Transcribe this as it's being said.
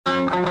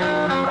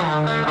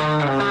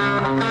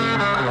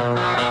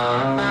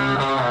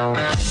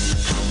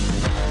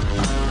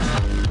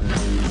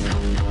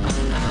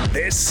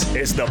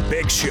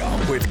Big Show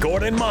with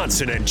Gordon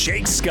Monson and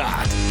Jake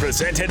Scott.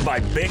 Presented by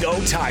Big O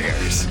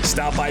Tires.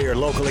 Stop by your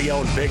locally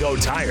owned Big O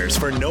Tires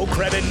for no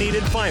credit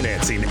needed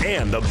financing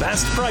and the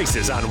best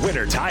prices on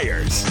winter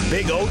tires.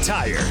 Big O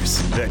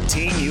Tires, the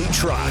team you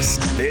trust.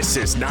 This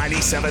is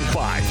 97.5,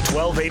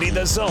 1280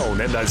 The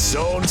Zone and the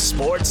Zone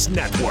Sports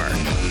Network.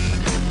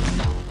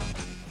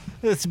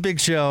 It's a Big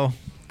Show.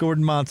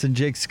 Gordon Monson,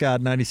 Jake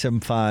Scott,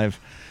 97.5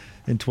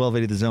 and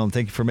 1280 The Zone.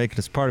 Thank you for making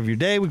us part of your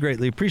day. We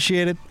greatly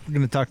appreciate it. We're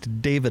going to talk to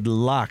David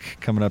Locke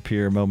coming up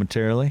here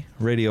momentarily,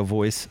 radio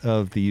voice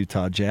of the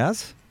Utah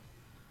Jazz.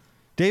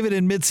 David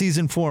in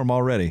midseason form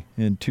already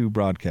in 2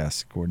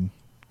 broadcasts, Gordon.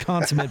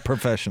 Consummate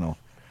professional.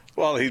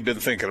 Well, he'd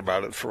been thinking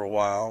about it for a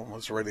while and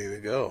was ready to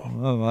go.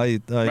 Oh, I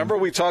remember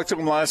we talked to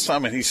him last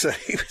time, and he said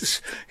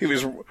he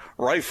was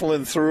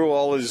rifling through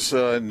all his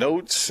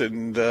notes,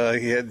 and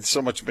he had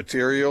so much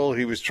material.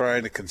 He was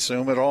trying to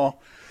consume it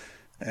all.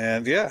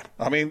 And, yeah,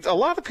 I mean, a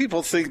lot of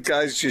people think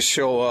guys just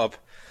show up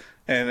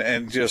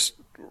and just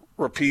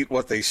repeat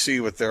what they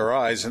see with their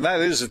eyes, and that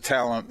is a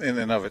talent in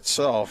and of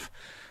itself.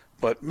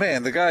 But,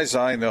 man, the guys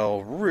I know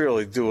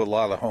really do a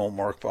lot of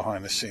homework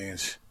behind the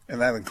scenes,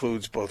 and that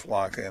includes both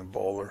Locke and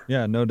Bowler.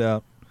 Yeah, no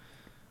doubt.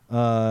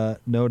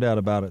 No doubt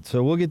about it.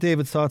 So we'll get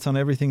David's thoughts on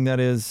everything that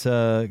is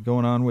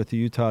going on with the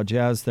Utah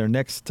Jazz. Their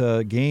next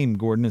game,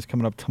 Gordon, is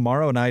coming up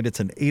tomorrow night. It's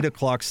an 8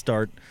 o'clock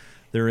start.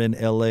 They're in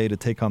L.A. to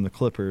take on the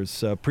Clippers.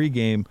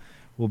 Pregame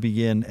will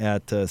begin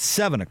at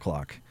 7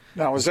 o'clock.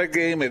 Now, was that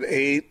game at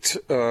 8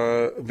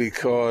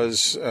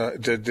 because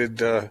did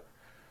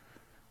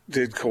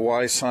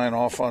Kawhi sign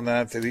off on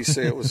that? Did he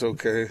say it was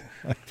okay?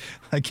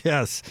 I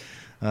guess.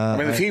 I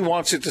mean, if he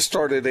wants it to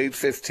start at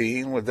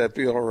 8:15, would that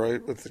be all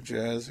right with the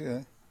Jazz?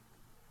 Yeah.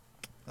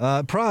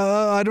 I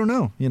don't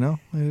know. You know,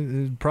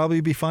 it'd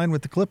probably be fine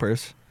with the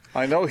Clippers.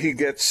 I know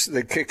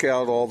they kick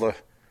out all the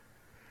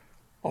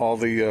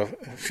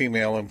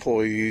female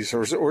employees,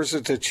 or is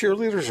it the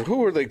cheerleaders? Or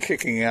who are they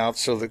kicking out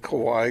so that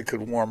Kawhi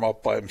could warm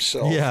up by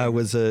himself? Yeah, it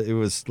was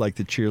like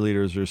the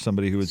cheerleaders or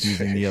somebody who was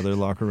using the other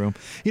locker room.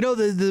 You know,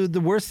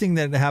 the worst thing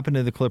that happened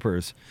to the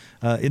Clippers,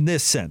 in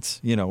this sense,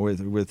 you know,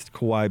 with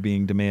Kawhi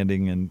being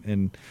demanding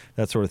and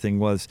that sort of thing,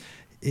 was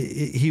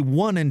he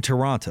won in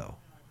Toronto.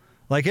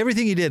 Like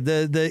everything he did,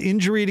 the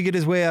injury to get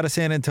his way out of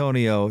San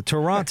Antonio,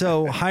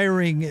 Toronto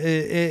hiring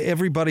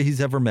everybody he's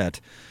ever met,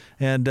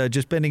 and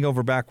just bending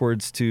over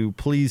backwards to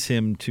please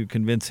him, to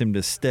convince him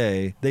to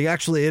stay. They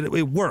actually,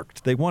 it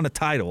worked. They won a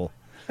title.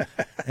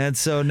 And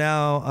so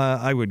now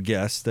I would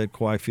guess that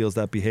Kawhi feels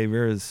that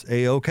behavior is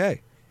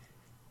A-OK.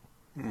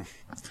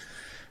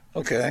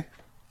 Okay.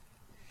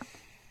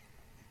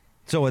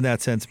 So in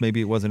that sense, maybe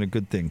it wasn't a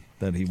good thing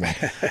that he won.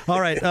 All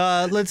right,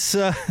 let's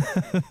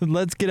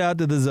get out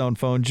to the Zone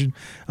phone.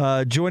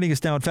 Joining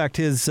us now, in fact,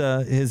 his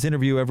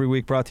interview every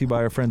week brought to you by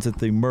our friends at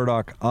the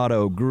Murdoch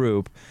Auto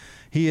Group.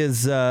 He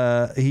is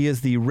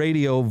the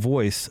radio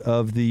voice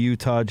of the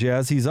Utah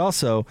Jazz. He's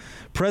also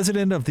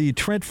president of the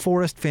Trent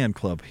Forest Fan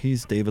Club.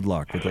 He's David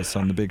Locke with us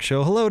on the Big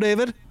Show. Hello,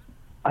 David.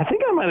 I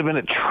think I might have been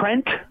a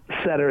Trent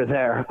setter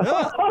there.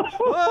 Oh,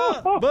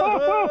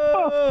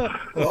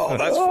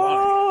 that's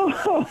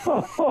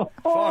funny.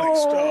 Funny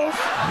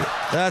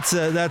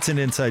stuff. That's an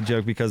inside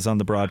joke because on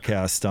the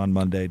broadcast on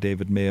Monday,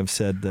 David may have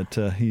said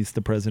that he's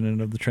the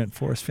president of the Trent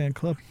Forest Fan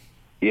Club.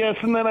 Yes,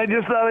 and then I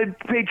just thought I'd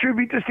pay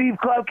tribute to Steve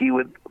Klauke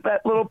with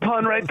that little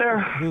pun right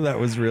there. That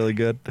was really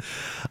good.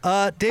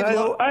 David,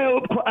 I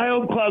hope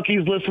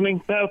Klauke's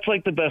listening. That's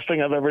like the best thing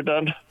I've ever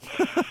done.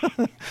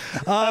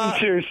 I'm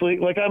seriously,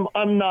 like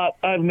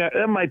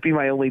that might be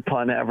my only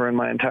pun ever in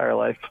my entire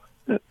life.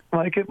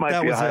 Like it might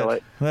be a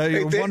highlight.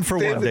 You're one for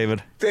one,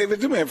 David.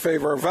 David, do me a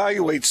favor.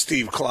 Evaluate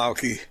Steve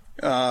Klauke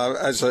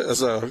as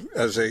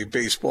a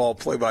baseball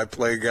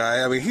play-by-play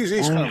guy. I mean, he's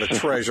kind of a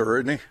treasure,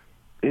 isn't he?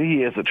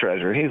 He is a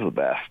treasure. He's the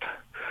best.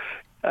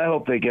 I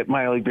hope they get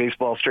minor league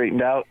baseball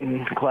straightened out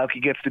and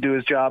Klauke gets to do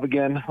his job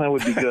again. That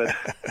would be good.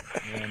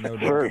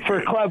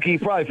 For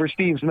Klauke, probably for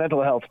Steve's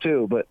mental health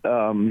too. But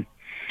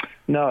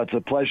no, it's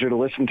a pleasure to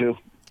listen to.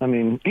 I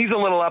mean, he's a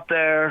little up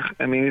there.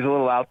 I mean, he's a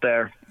little out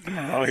there.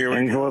 Oh, here we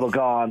and he's a little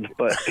gone,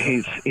 but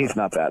he's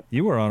not bad.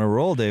 You were on a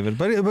roll, David.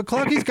 But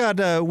Klauke's got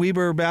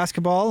Weber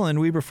basketball and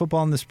Weber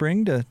football in the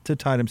spring to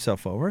tide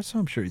himself over, so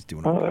I'm sure he's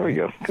doing it. Oh, there we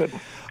go. Good.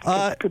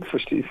 Good for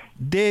Steve.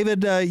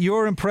 David,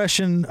 your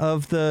impression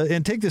of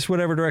and take this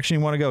whatever direction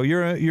you want to go,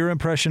 your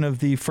impression of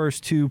the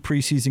first 2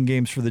 preseason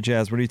games for the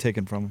Jazz, what are you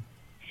taking from them?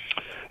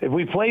 If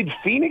we played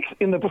Phoenix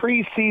in the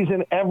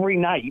preseason every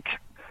night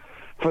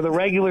for the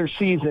regular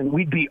season,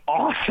 we'd be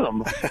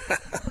awesome.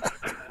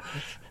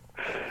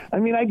 I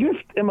mean, I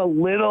just am a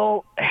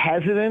little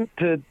hesitant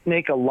to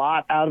make a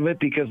lot out of it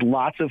because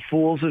lots of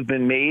fools have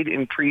been made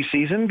in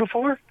preseason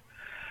before.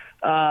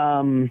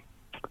 But,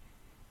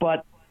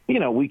 you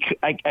know,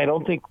 I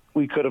don't think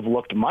we could have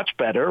looked much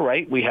better,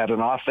 right? We had an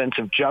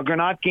offensive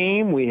juggernaut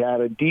game. We had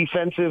a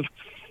defensive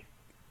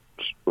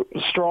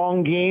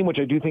strong game, which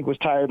I do think was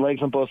tired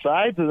legs on both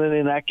sides. And then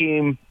in that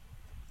game,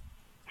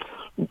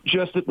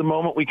 just at the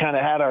moment we kind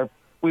of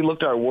we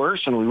looked our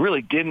worst and we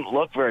really didn't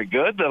look very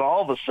good. Then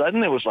all of a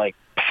sudden it was like,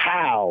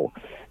 pow,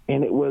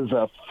 and it was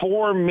a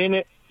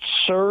 4-minute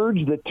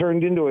surge that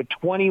turned into a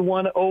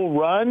 21-0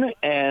 run,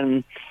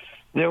 and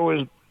there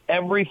was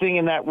everything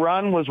in that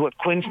run was what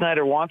Quinn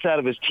Snyder wants out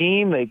of his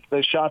team.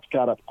 The shots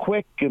got up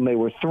quick, and they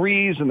were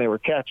threes, and they were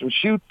catch and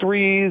shoot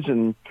threes,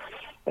 and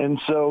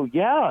so,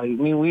 yeah, I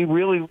mean, we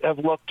really have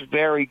looked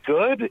very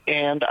good,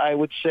 and I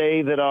would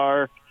say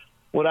that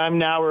what I'm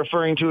now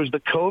referring to as the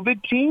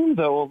COVID team,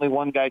 though only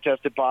one guy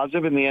tested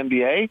positive in the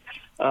NBA,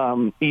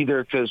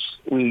 either because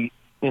I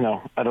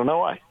don't know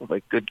why.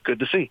 Like, good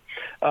to see.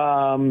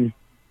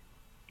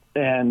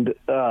 And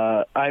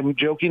I'm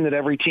joking that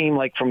every team,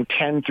 like from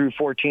 10 through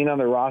 14 on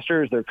their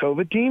roster, is their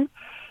COVID team,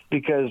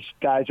 because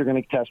guys are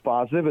going to test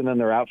positive and then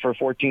they're out for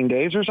 14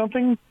 days or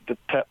something,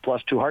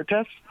 plus 2 heart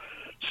tests.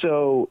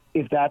 So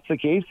if that's the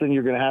case, then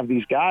you're going to have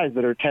these guys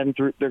that are 10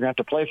 through, they're going to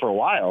have to play for a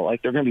while.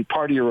 Like, they're going to be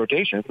part of your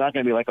rotation. It's not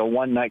going to be like a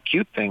one-night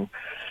cute thing.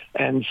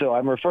 And so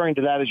I'm referring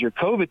to that as your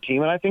COVID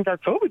team, and I think our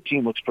COVID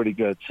team looks pretty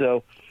good.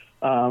 So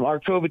our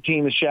COVID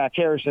team is Shaq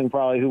Harrison,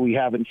 probably who we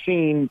haven't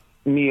seen,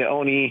 Mia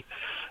Oni,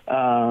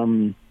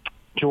 Juwan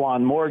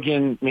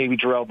Morgan, maybe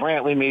Jarrell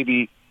Brantley,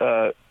 maybe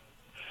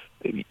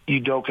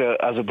Udoka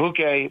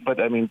Azubuike,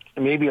 but I mean,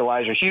 maybe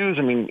Elijah Hughes.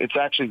 I mean,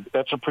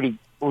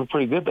 we're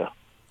pretty good though.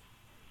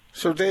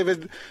 So,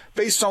 David,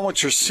 based on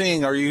what you're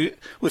seeing, are you,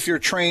 with your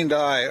trained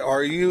eye,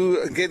 are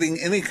you getting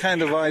any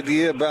kind of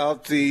idea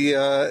about the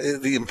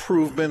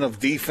improvement of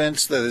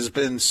defense that has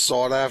been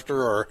sought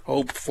after or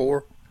hoped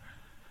for?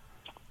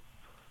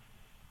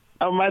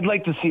 I'd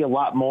like to see a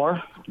lot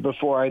more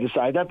before I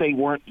decide that. They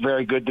weren't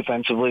very good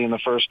defensively in the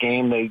first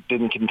game. They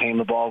didn't contain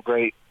the ball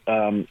great.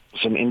 Some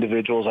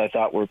individuals I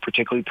thought were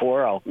particularly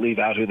poor. I'll leave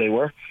out who they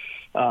were.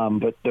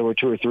 But there were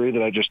 2 or 3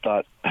 that I just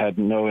thought had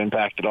no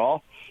impact at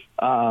all.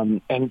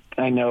 And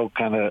I know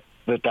kind of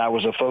that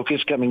was a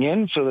focus coming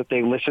in, so that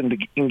they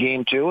listened in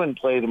game 2 and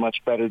played a much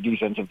better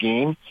defensive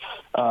game.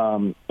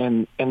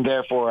 And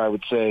therefore I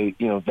would say,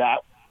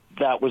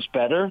 that was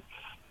better.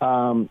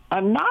 I'm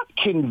not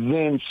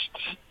convinced,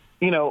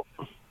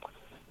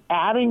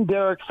 adding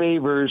Derek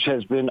Favors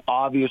has been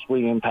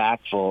obviously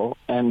impactful,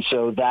 and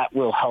so that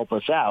will help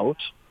us out.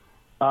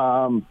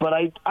 But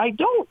I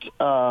don't,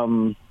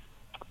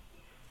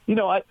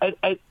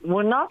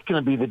 we're not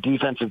going to be the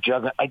defensive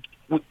juggernaut.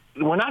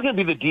 We're not going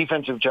to be the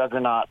defensive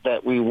juggernaut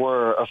that we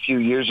were a few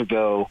years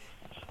ago,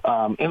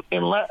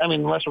 unless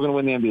we're going to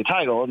win the NBA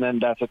title, and then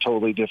that's a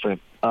totally different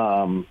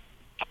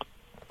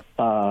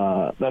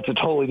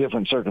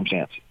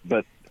circumstance.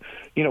 But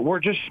we're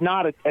just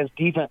not as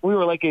defense. We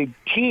were like a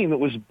team that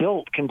was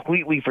built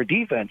completely for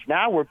defense.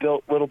 Now we're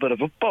built a little bit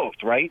of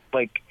both, right?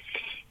 Like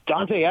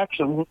Dante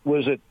Exum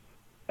with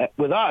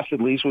us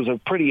at least, was a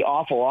pretty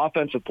awful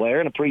offensive player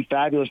and a pretty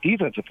fabulous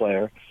defensive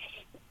player.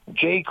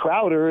 Jay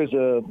Crowder is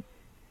a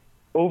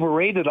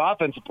overrated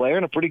offensive player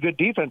and a pretty good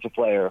defensive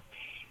player.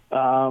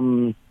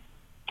 Derek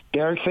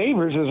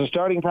Favors, as a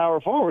starting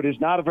power forward, is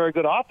not a very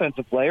good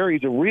offensive player.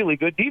 He's a really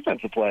good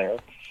defensive player.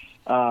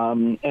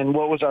 And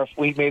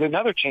we made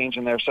another change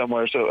in there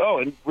somewhere.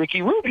 And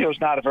Ricky Rubio's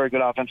not a very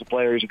good offensive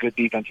player. He's a good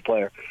defensive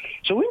player.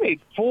 So we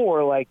made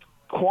 4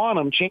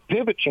 quantum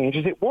pivot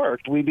changes. It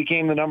worked. We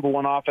became the number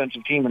 1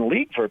 offensive team in the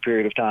league for a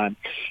period of time.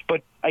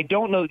 But I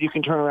don't know that you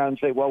can turn around and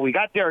say, well, we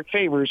got Derek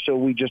Favors, so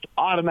we just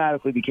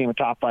automatically became a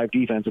top 5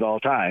 defense at all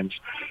times,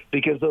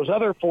 because those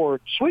other 4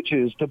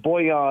 switches to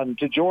Boyan,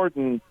 to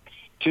Jordan,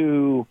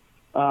 to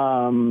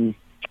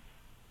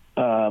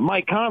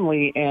Mike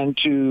Conley, and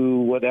to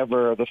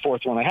whatever the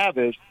 4th one I have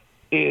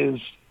is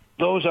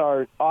those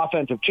are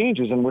offensive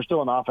changes, and we're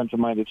still an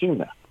offensive-minded team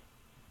now.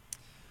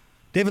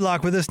 David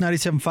Locke with us,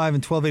 97.5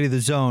 and 1280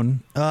 The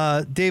Zone.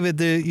 David,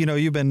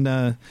 you've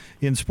been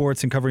in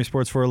sports and covering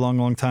sports for a long,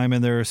 long time,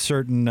 and there are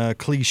certain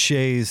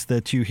cliches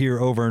that you hear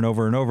over and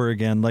over and over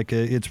again, like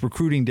it's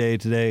recruiting day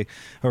today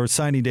or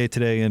signing day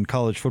today in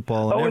college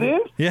football. It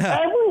is? Yeah.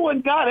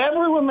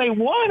 Everyone they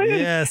wanted.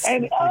 Yes.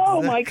 And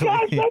oh my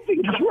gosh, that's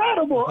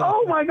incredible.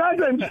 Oh my gosh,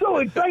 I'm so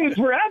excited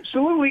for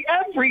absolutely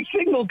every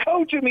single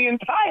coach in the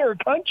entire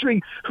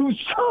country who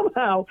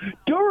somehow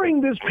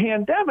during this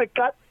pandemic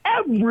got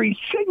every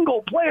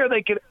single player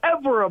they could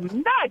ever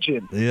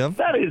imagine. Yep.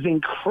 That is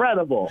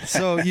incredible.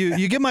 So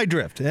you get my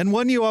drift. And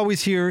one you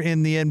always hear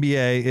in the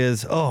NBA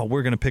is,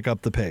 we're going to pick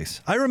up the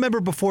pace. I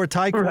remember before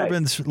Ty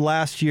Corbin's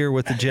last year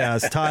with the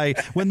Jazz,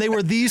 when they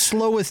were the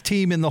slowest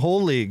team in the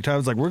whole league, Ty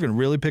was like, we're going to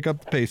really pick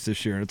up the pace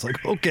this year. And it's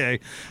like, okay.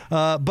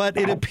 But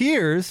it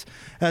appears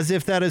as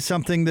if that is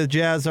something the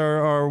Jazz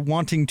are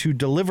wanting to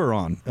deliver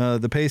on.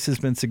 The pace has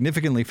been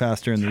significantly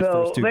faster in these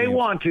first 2 games. So they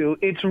want to.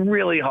 It's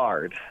really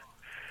hard.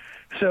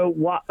 So,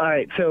 all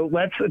right, so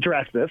let's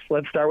address this.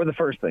 Let's start with the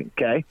first thing,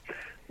 okay?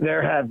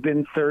 There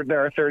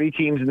are 30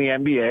 teams in the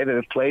NBA that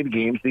have played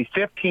games. The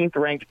 15th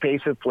ranked pace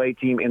of play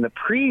team in the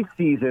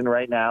preseason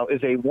right now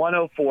is a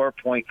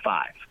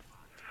 104.5.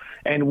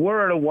 And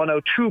we're at a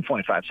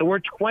 102.5. So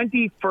we're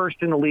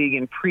 21st in the league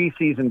in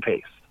preseason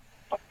pace.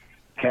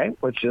 Okay,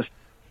 let's just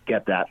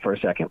get that for a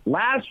second.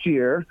 Last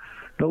year,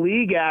 the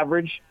league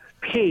average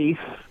pace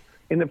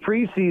in the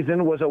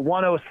preseason was a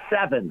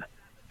 107.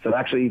 So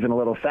actually even a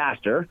little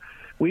faster.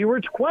 We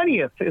were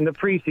 20th in the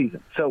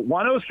preseason. So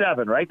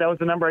 107, right? That was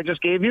the number I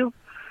just gave you.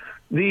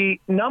 The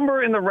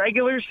number in the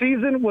regular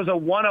season was a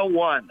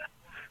 101.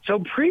 So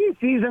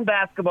preseason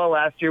basketball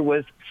last year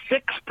was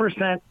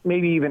 6%,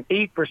 maybe even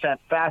 8%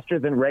 faster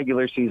than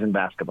regular season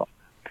basketball.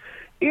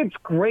 It's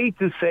great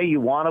to say you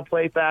want to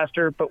play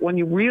faster, but when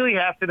you really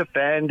have to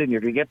defend and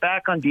you're going to get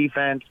back on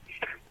defense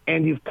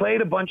and you've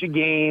played a bunch of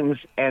games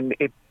and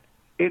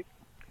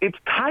it's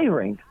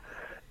tiring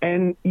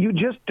and you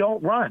just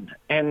don't run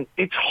and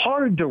it's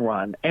hard to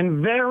run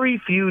and very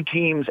few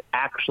teams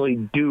actually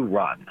do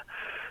run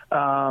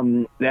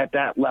at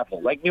that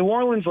level. Like New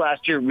Orleans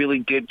last year really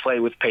did play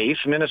with pace.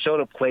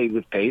 Minnesota played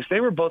with pace.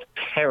 They were both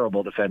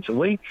terrible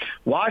defensively.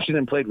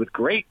 Washington played with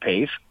great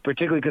pace,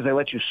 particularly because they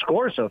let you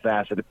score so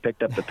fast that it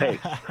picked up the pace.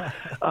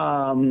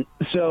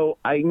 So,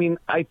 I mean,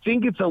 I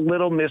think it's a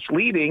little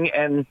misleading.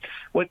 And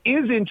what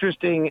is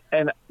interesting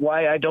and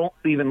why I don't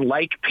even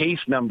like pace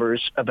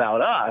numbers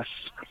about us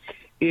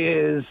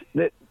is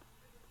that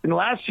in the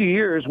last few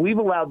years, we've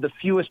allowed the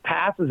fewest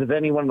passes of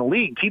anyone in the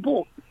league.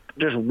 People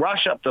just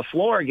rush up the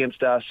floor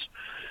against us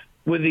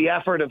with the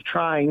effort of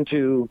trying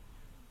to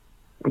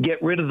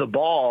get rid of the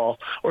ball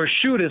or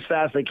shoot as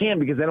fast as they can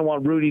because they don't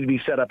want Rudy to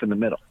be set up in the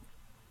middle,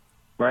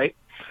 right?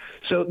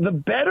 So the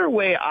better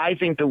way I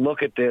think to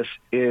look at this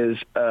is,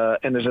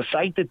 and there's a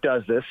site that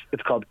does this,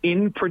 it's called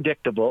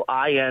Inpredictable,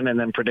 I-N and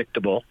then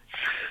Predictable,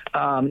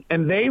 and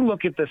they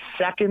look at the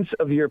seconds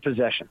of your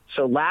possession.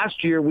 So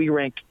last year we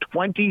ranked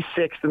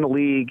 26th in the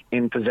league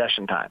in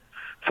possession time,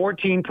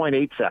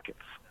 14.8 seconds.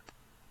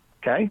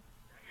 Okay.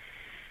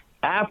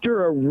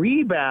 After a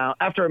rebound,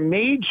 after a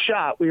made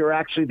shot, we were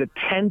actually the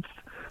 10th.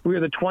 We were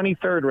the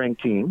 23rd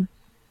ranked team.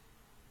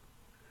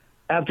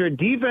 After a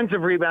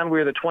defensive rebound, we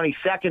were the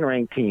 22nd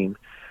ranked team.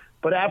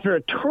 But after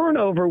a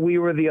turnover, we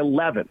were the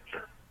 11th.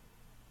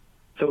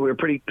 So we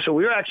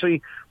were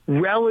actually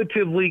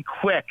relatively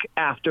quick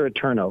after a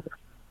turnover.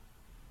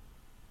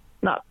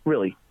 Not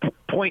really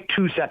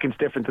 0.2 seconds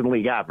difference in the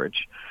league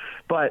average,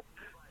 but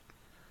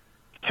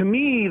to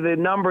me, the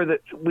number that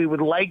we would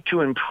like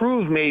to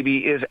improve maybe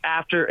is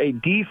after a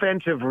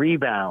defensive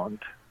rebound,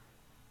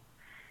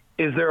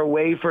 is there a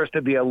way for us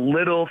to be a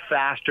little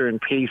faster in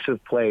pace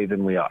of play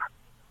than we are?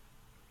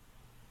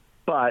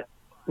 But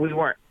we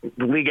weren't.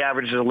 The league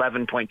average is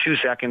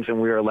 11.2 seconds,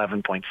 and we were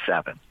 11.7.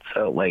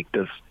 So,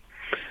 it's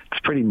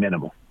pretty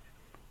minimal.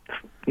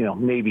 You know,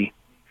 maybe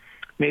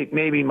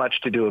much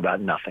to do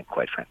about nothing,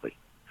 quite frankly.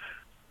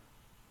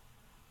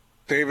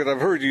 David, I've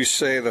heard you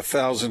say it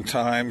 1,000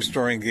 times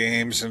during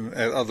games and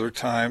at other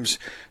times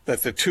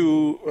that the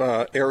two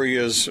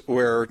areas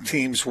where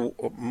teams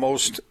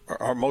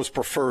are most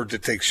preferred to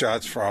take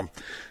shots from,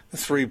 the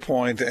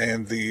 3-point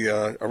and the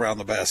around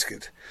the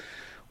basket.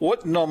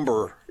 What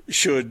number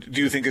do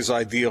you think is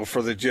ideal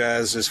for the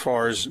Jazz as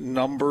far as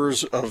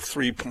numbers of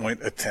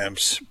 3-point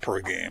attempts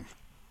per game?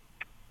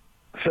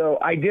 So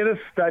I did a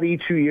study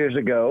 2 years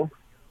ago.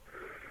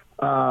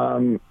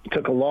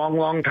 Took a long,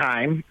 long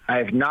time. I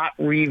have not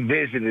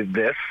revisited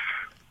this.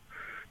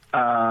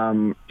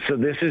 So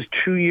this is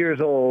 2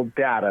 years old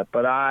data,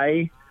 but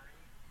I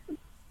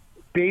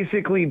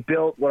basically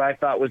built what I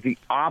thought was the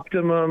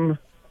optimum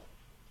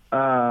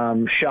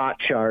shot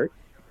chart.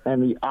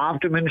 And the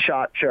optimum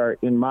shot chart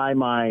in my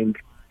mind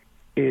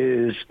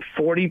is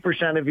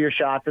 40% of your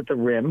shots at the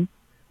rim,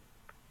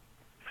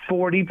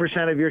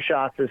 40% of your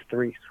shots as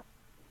threes.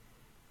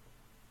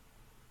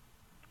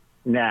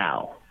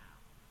 Now,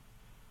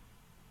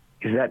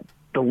 is that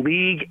the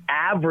league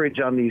average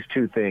on these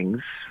two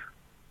things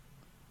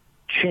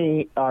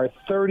are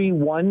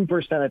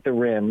 31% at the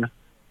rim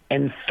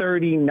and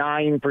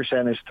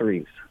 39% as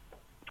threes.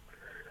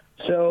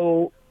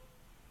 So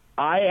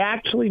I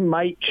actually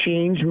might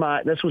change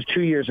this was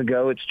 2 years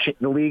ago.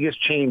 The league has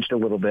changed a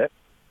little bit.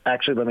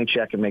 Actually, let me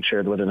check and make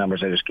sure that the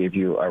numbers I just gave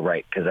you are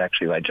right, because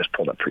actually I just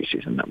pulled up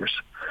preseason numbers.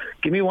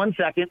 Give me 1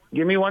 second.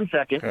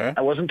 Okay.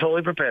 I wasn't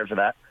totally prepared for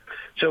that.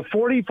 So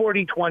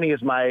 40-40-20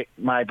 is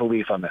my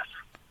belief on this.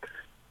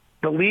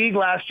 The league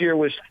last year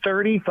was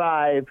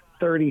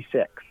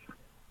 35-36,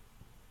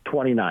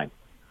 29.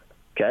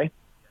 Okay?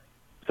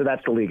 So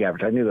that's the league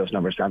average. I knew those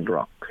numbers sounded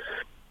wrong.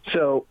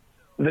 So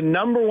the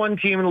number one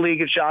team in the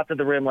league at shots at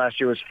the rim last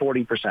year was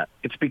 40%.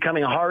 It's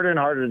becoming harder and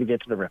harder to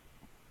get to the rim.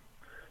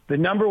 The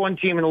number one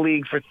team in the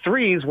league for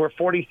threes were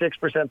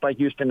 46% by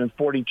Houston and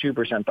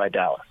 42% by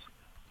Dallas.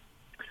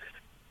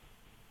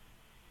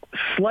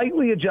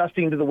 Slightly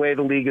adjusting to the way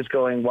the league is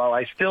going, while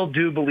I still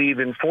do believe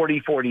in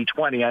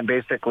 40-40-20, I'm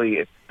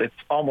basically, it's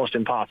almost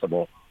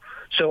impossible.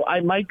 So I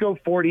might go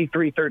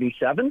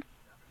 43-37.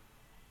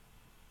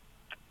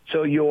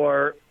 So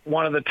you're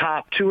one of the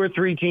top 2 or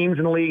 3 teams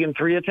in the league in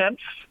 3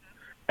 attempts,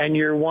 and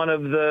you're one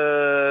of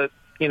the,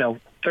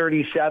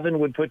 37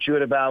 would put you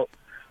at about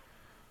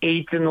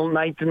 8th and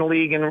 9th in the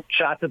league in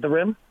shots at the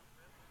rim.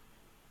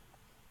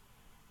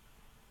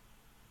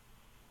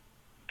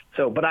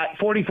 So, but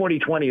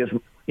 40-40-20 is,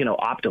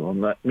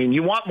 optimum. I mean,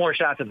 you want more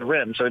shots at the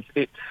rim. So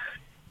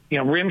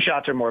rim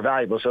shots are more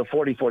valuable, so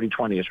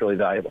 40-40-20 is really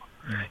valuable.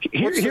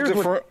 Here's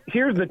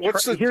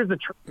the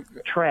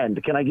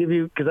trend. Can I give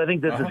you, because I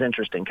think this is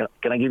interesting.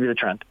 Can I give you the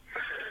trend?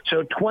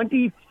 So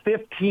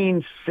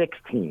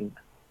 2015-16,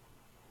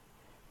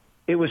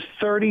 it was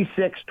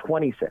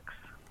 36-26.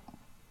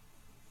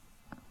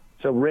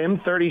 So rim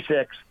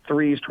 36,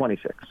 threes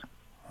 26.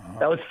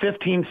 That was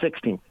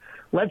 15-16.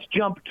 Let's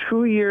jump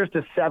 2 years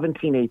to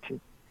 17-18.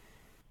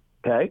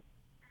 Okay?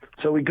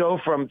 So we go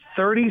from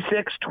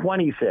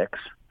 36-26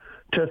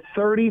 to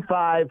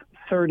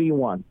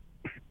 35-31.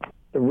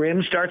 The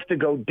rim starts to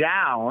go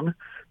down.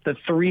 The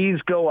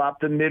threes go up.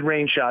 The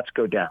mid-range shots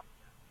go down.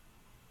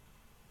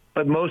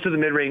 But most of the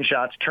mid-range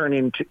shots turn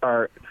into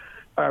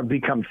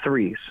become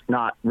threes,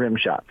 not rim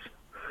shots.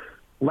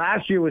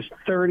 Last year was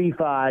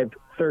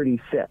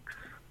 35-36.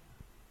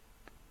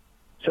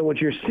 So what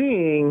you're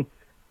seeing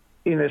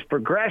in this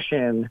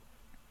progression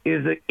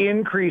is an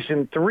increase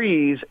in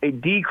threes, a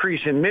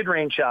decrease in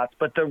mid-range shots,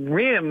 but the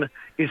rim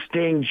is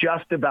staying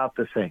just about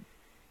the same,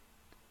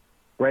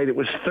 right? It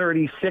was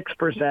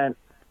 36%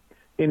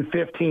 in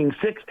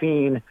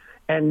 15-16,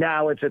 and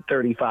now it's at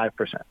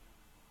 35%.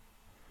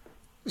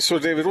 So,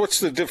 David, what's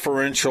the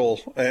differential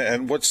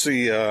and what's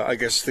the, I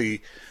guess, the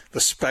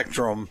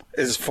spectrum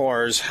as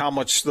far as how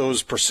much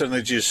those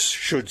percentages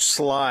should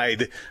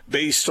slide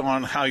based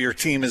on how your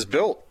team is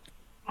built?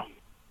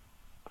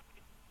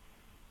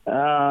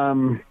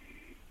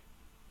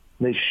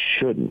 They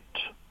shouldn't.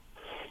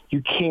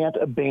 You can't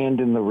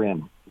abandon the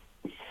rim.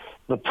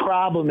 The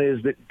problem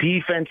is that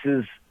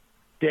defenses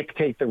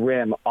dictate the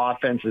rim,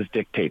 offenses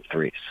dictate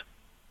threes.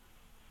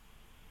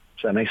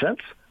 Does that make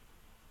sense?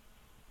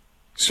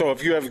 So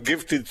if you have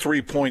gifted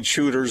three-point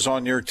shooters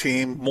on your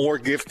team, more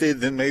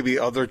gifted than maybe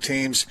other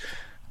teams,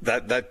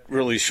 that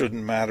really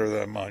shouldn't matter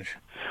that much.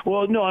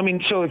 Well, no, I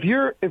mean, so if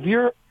you're as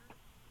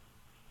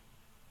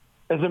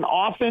an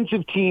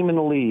offensive team in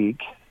the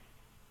league,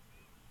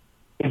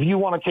 if you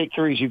want to take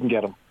threes, you can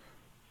get them.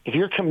 If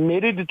you're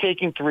committed to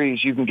taking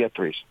threes, you can get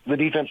threes. The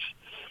defense,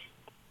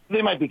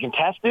 they might be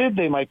contested,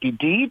 they might be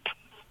deep,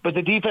 but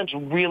the defense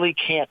really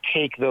can't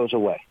take those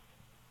away.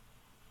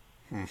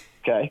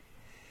 Okay?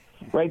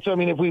 Right? So, I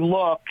mean, if we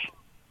look,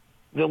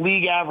 the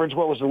league average,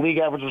 what was the league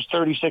average? Was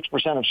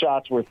 36% of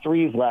shots were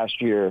threes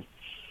last year.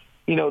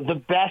 You know, the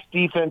best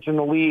defense in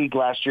the league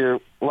last year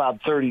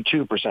allowed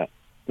 32%.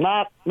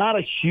 Not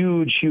a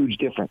huge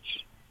difference.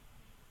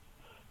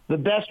 The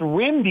best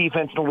rim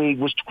defense in the league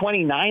was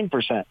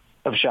 29%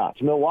 of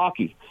shots,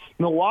 Milwaukee.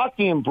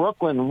 Milwaukee and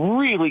Brooklyn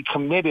really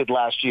committed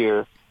last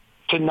year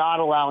to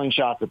not allowing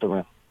shots at the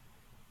rim.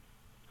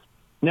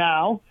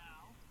 Now,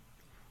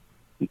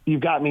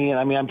 you've got me,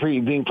 I mean, I'm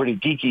being pretty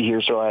geeky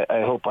here, so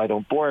I hope I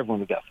don't bore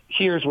everyone to death.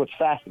 Here's what's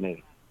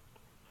fascinating.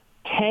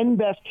 10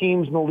 best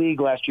teams in the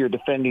league last year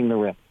defending the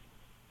rim.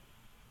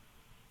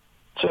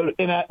 So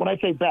when I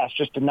say best,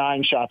 just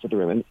denying shots at the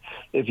rim. And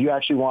if you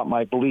actually want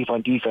my belief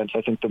on defense,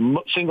 I think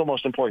the single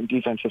most important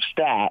defensive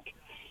stat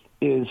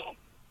is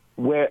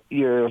where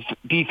your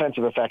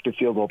defensive effective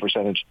field goal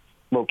percentage,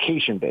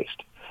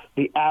 location-based,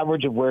 the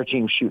average of where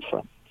teams shoot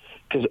from.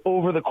 Because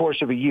over the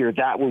course of a year,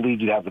 that will lead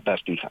you to have the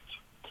best defense.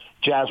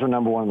 Jazz were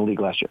number one in the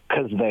league last year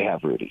because they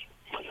have Rudy.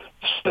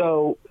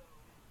 So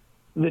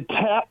the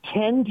top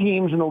 10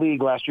 teams in the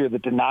league last year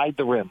that denied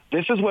the rim,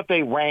 this is what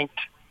they ranked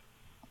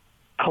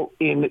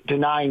in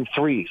denying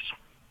threes.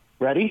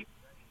 Ready?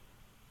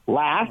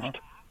 Last,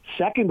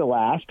 second to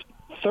last,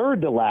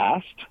 third to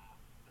last,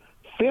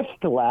 fifth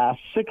to last,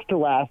 sixth to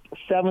last,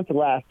 seventh to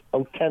last,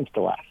 10th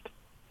to last.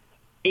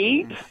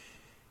 8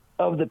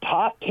 of the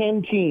top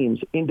 10 teams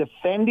in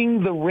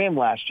defending the rim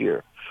last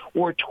year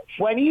were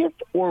 20th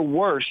or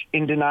worse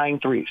in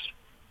denying threes.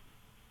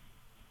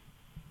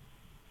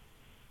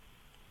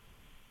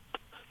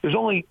 There's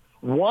only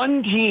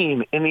one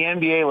team in the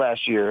NBA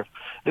last year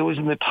that was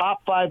in the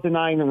top 5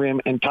 denying the rim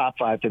and top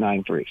 5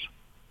 denying threes.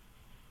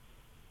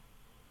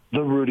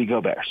 The Rudy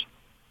Goberts.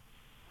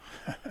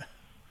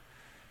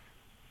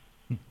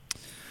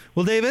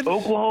 Well, David?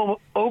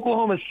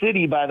 Oklahoma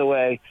City, by the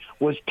way,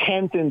 was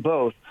 10th in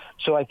both.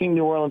 So I think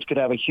New Orleans could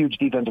have a huge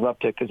defensive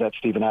uptick because that's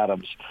Steven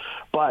Adams.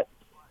 But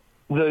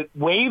the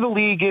way the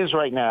league is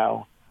right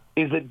now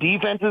is that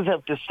defenses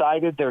have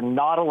decided they're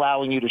not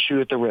allowing you to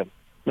shoot at the rim.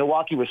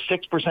 Milwaukee was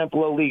 6%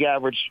 below league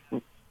average.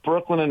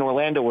 Brooklyn and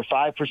Orlando were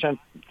 4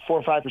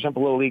 or 5%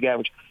 below league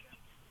average.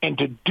 And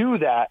to do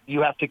that,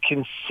 you have to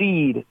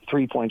concede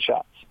three-point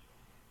shots.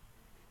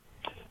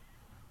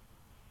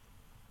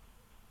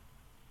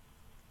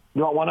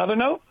 You want one other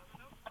note?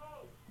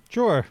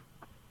 Sure.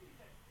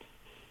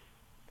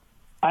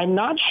 I'm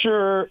not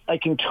sure I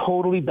can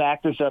totally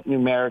back this up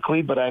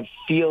numerically, but I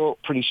feel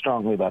pretty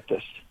strongly about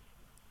this.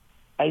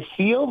 I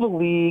feel the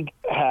league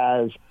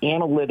has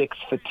analytics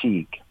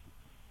fatigue.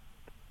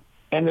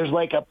 And there's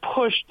like a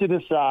push to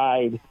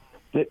decide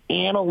that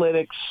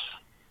analytics,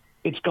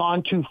 it's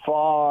gone too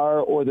far,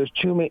 or there's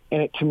too many,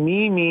 and it to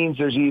me means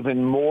there's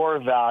even more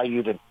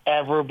value than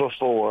ever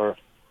before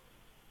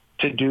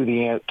to do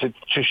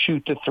to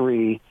shoot the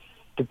three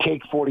to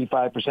take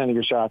 45% of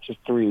your shots as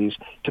threes,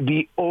 to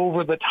be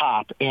over the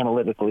top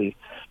analytically,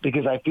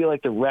 because I feel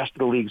like the rest of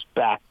the league's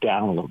backed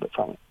down a little bit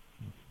from it.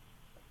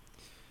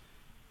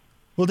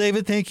 Well,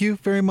 David, thank you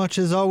very much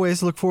as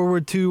always. Look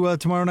forward to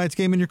tomorrow night's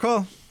game and your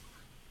call.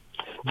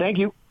 Thank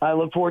you. I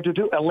look forward to it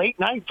too. A late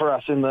night for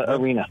us in the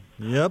arena.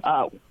 Yep.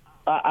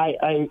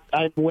 I'm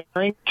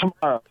wearing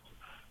tomorrow.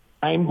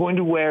 I'm going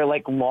to wear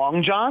like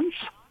long johns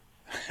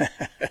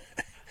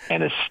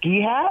and a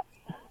ski hat.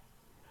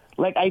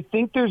 Like, I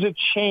think there's a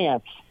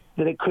chance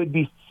that it could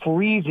be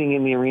freezing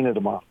in the arena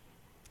tomorrow.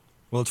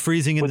 Well, it's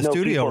freezing in With the no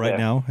studio people right there.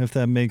 now, if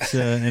that makes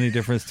any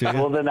difference to you.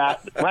 Well, then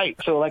right.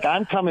 So, like,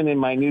 I'm coming in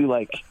my new,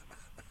 like,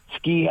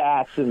 ski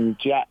hats and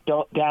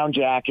down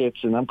jackets,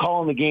 and I'm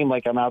calling the game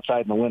like I'm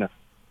outside in the winter.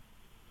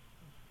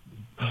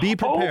 Be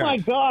prepared.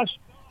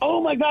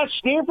 Oh, my gosh.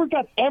 Stanford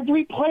got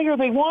every player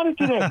they wanted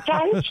today.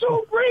 God, it's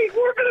so great.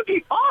 We're going to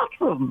be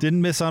awesome.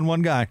 Didn't miss on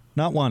one guy.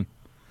 Not one.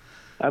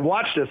 I've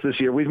watched this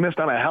year. We've missed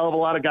on a hell of a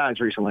lot of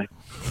guys recently.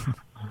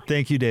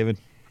 Thank you, David.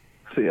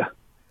 See ya.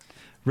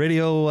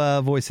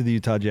 Radio voice of the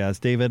Utah Jazz,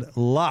 David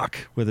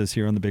Locke, with us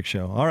here on the Big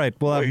Show. All right,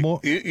 we'll have more.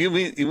 You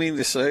mean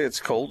to say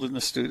it's cold in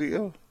the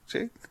studio,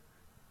 Jake?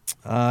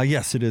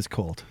 Yes, it is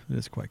cold. It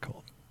is quite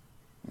cold.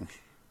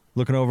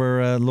 Looking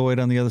over Lloyd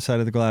on the other side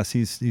of the glass,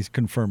 he's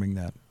confirming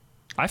that.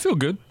 I feel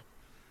good.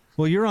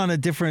 Well, you're on a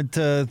different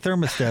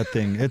thermostat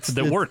thing.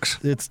 It works.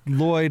 It's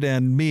Lloyd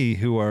and me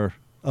who are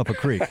up a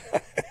creek.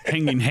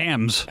 Hanging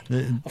hams.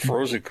 A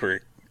frozen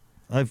creek.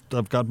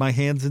 I've got my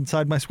hands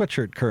inside my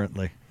sweatshirt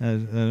currently,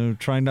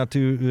 trying not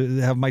to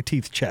have my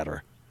teeth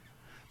chatter.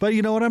 But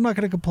you know what? I'm not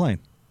going to complain.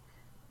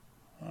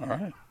 All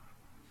right.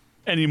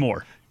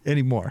 Anymore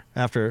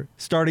after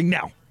starting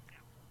now.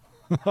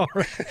 All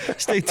right.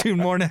 Stay tuned.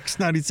 More next.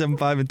 97.5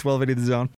 and 1280 The Zone.